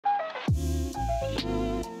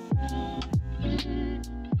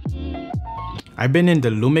I've been in the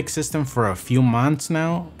Lumix system for a few months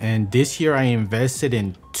now, and this year I invested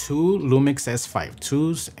in two Lumix S5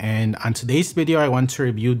 IIs, and on today's video I want to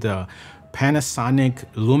review the Panasonic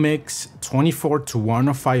Lumix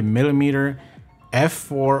 24-105mm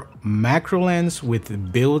f4 macro lens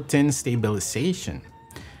with built-in stabilization.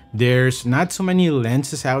 There's not too many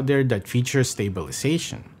lenses out there that feature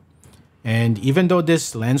stabilization, and even though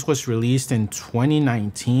this lens was released in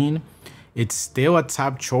 2019, it's still a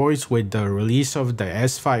top choice with the release of the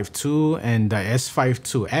S5 II and the S5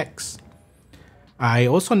 IIX. I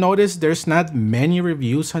also noticed there's not many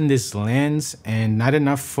reviews on this lens and not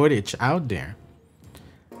enough footage out there.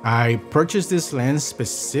 I purchased this lens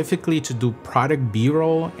specifically to do product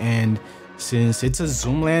B-roll, and since it's a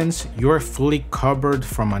zoom lens, you're fully covered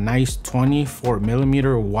from a nice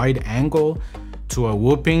 24mm wide angle to a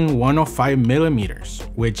whooping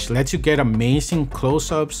 105mm, which lets you get amazing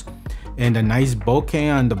close-ups and a nice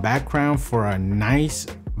bokeh on the background for a nice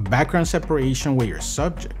background separation with your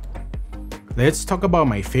subject. Let's talk about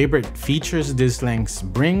my favorite features this lens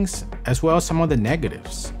brings, as well as some of the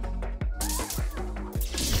negatives.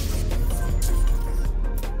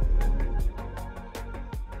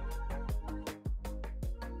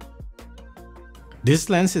 This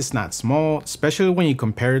lens is not small, especially when you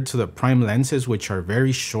compare it to the prime lenses, which are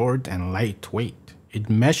very short and lightweight. It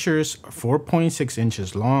measures 4.6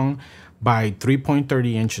 inches long by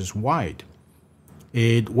 3.30 inches wide.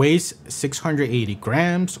 It weighs 680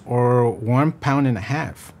 grams or 1.5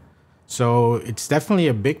 pounds. So it's definitely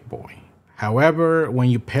a big boy. However, when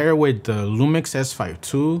you pair with the Lumix S5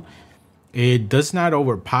 II, it does not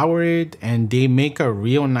overpower it, and they make a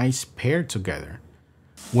real nice pair together.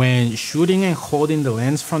 When shooting and holding the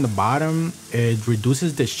lens from the bottom, it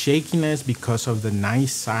reduces the shakiness because of the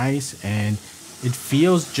nice size, and it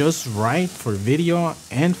feels just right for video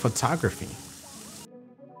and photography.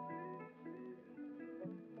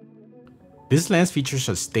 This lens features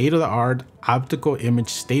a state-of-the-art optical image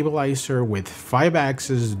stabilizer with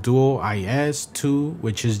 5-axis dual IS-2,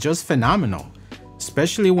 which is just phenomenal,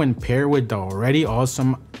 especially when paired with the already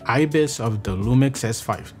awesome IBIS of the Lumix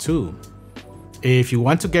S5 II. If you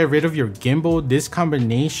want to get rid of your gimbal, this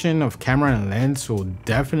combination of camera and lens will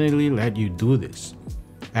definitely let you do this,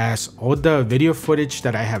 as all the video footage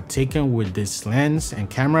that I have taken with this lens and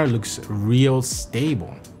camera looks real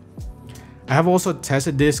stable. I have also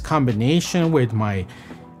tested this combination with my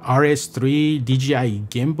RS3 DJI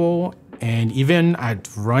gimbal, and even at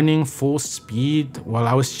running full speed while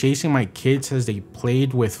I was chasing my kids as they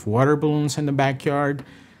played with water balloons in the backyard,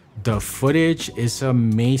 the footage is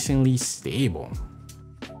amazingly stable.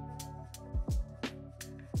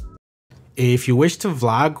 If you wish to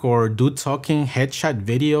vlog or do talking headshot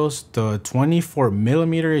videos, the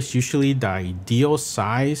 24mm is usually the ideal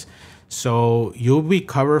size, so you'll be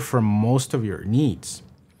covered for most of your needs.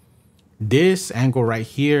 This angle right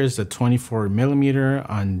here is the 24mm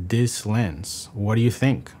on this lens. What do you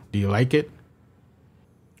think? Do you like it?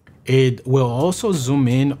 It will also zoom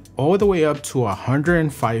in all the way up to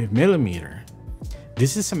 105mm.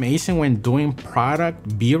 This is amazing when doing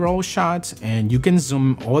product B-roll shots, and you can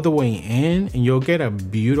zoom all the way in and you'll get a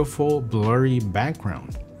beautiful blurry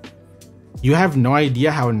background. You have no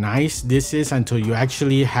idea how nice this is until you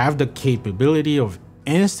actually have the capability of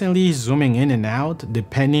instantly zooming in and out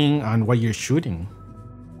depending on what you're shooting.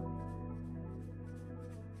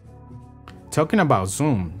 Talking about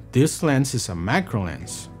zoom, this lens is a macro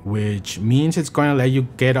lens, which means it's going to let you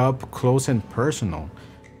get up close and personal.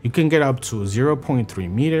 You can get up to 0.3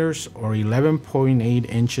 meters or 11.8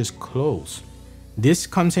 inches close. This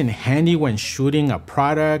comes in handy when shooting a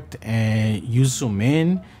product and you zoom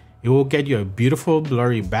in. It will get you a beautiful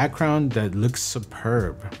blurry background that looks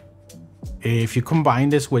superb. If you combine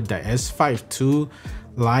this with the S5 II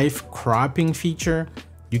live cropping feature,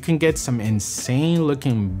 you can get some insane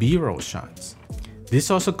looking B-roll shots. This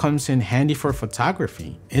also comes in handy for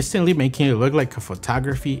photography, instantly making you look like a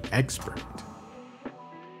photography expert.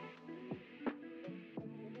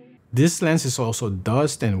 This lens is also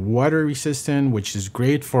dust and water resistant, which is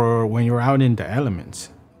great for when you're out in the elements.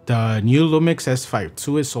 The new Lumix S5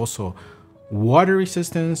 II is also water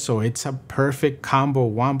resistant, so it's a perfect combo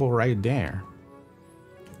wombo right there.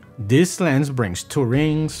 This lens brings two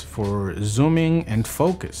rings for zooming and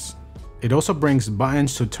focus. It also brings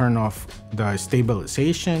buttons to turn off the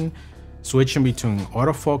stabilization, switching between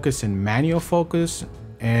autofocus and manual focus,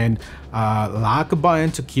 and a lock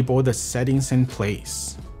button to keep all the settings in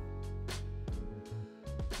place.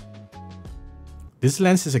 This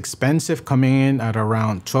lens is expensive, coming in at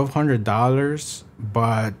around $1,200,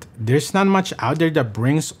 but there's not much out there that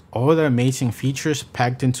brings all the amazing features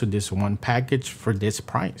packed into this one package for this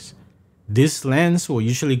price. This lens will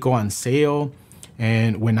usually go on sale,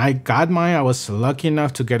 and when I got mine, I was lucky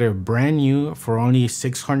enough to get it brand new for only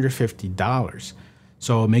 $650.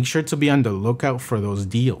 So make sure to be on the lookout for those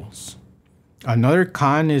deals. Another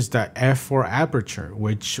con is the f4 aperture,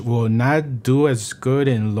 which will not do as good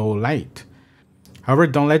in low light. However,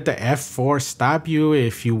 don't let the f4 stop you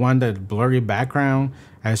if you want that blurry background,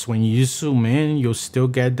 as when you zoom in, you'll still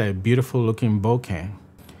get that beautiful looking bokeh.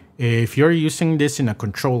 If you're using this in a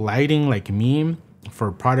controlled lighting like me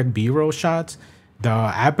for product b-roll shots, the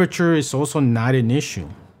aperture is also not an issue.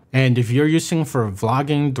 And if you're using for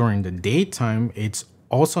vlogging during the daytime, it's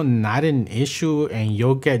also not an issue and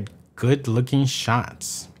you'll get good looking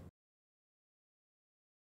shots.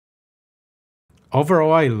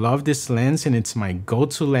 Overall, I love this lens and it's my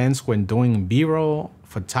go-to lens when doing b-roll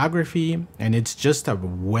photography, and it's just a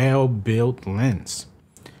well-built lens.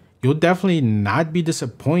 You'll definitely not be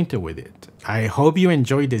disappointed with it. I hope you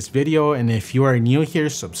enjoyed this video, and if you are new here,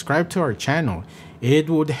 subscribe to our channel. It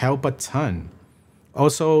would help a ton.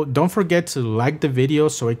 Also, don't forget to like the video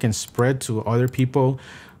so it can spread to other people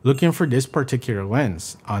looking for this particular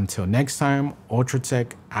lens. Until next time,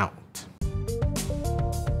 Ultratech out.